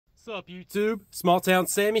What's up, YouTube? Small Town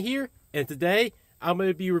Sammy here, and today I'm going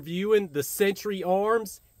to be reviewing the Century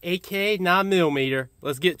Arms AK 9mm.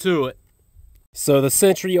 Let's get to it. So the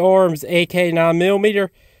Century Arms AK 9mm,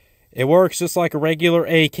 it works just like a regular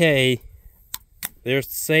AK. There's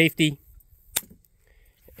the safety,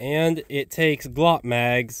 and it takes Glock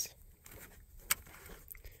mags.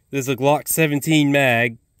 This is a Glock 17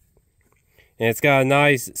 mag, and it's got a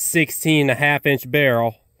nice 16.5-inch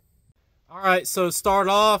barrel. Alright, so to start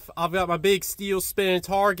off, I've got my big steel spinning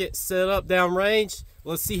target set up downrange.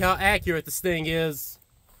 Let's see how accurate this thing is.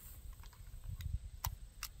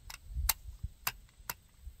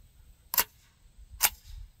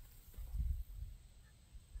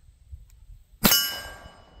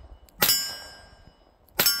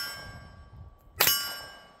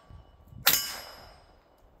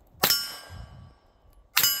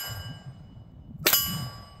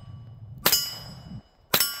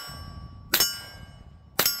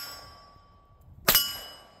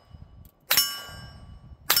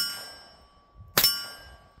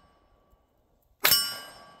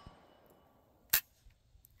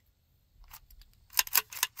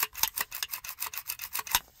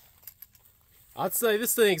 I'd say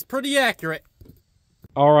this thing's pretty accurate.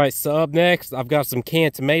 Alright, so up next, I've got some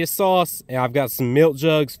canned tomato sauce, and I've got some milk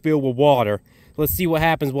jugs filled with water. Let's see what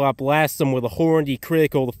happens when I blast them with a Hornady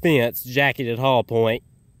Critical Defense jacketed hollow point.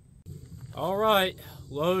 Alright,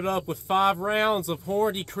 load up with 5 rounds of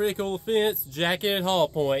Hornady Critical Defense jacketed hollow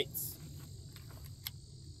points.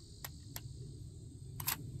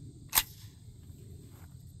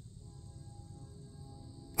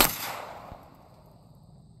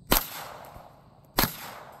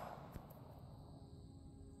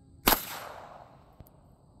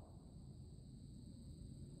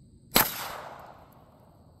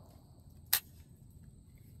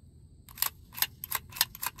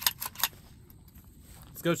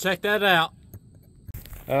 Let's go check that out.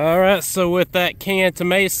 Alright, so with that canned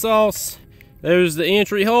tomato sauce, there's the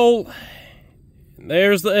entry hole, and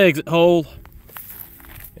there's the exit hole,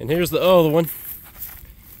 and here's the other one.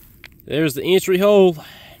 There's the entry hole,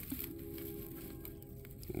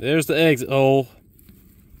 there's the exit hole.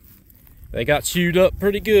 They got chewed up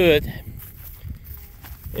pretty good.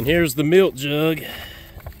 And here's the milk jug.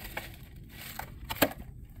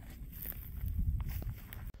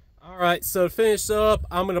 Alright, so to finish up,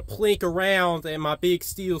 I'm going to plink around at my big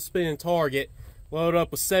steel spinning target, load up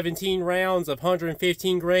with 17 rounds of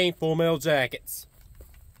 115 grain full metal jackets.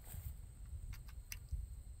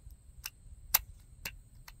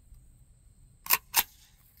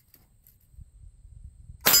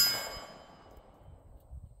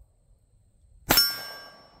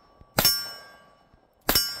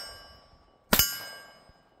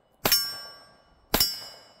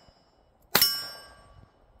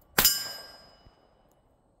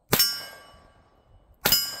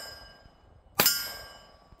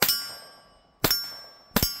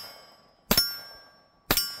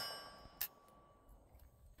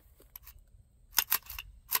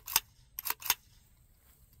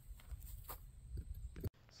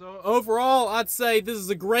 So overall, I'd say this is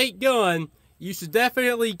a great gun. You should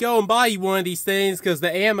definitely go and buy you one of these things because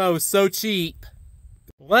the ammo is so cheap.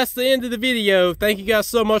 Well, that's the end of the video. Thank you guys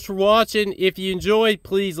so much for watching. If you enjoyed,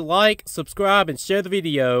 please like, subscribe, and share the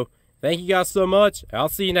video. Thank you guys so much. I'll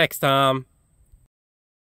see you next time.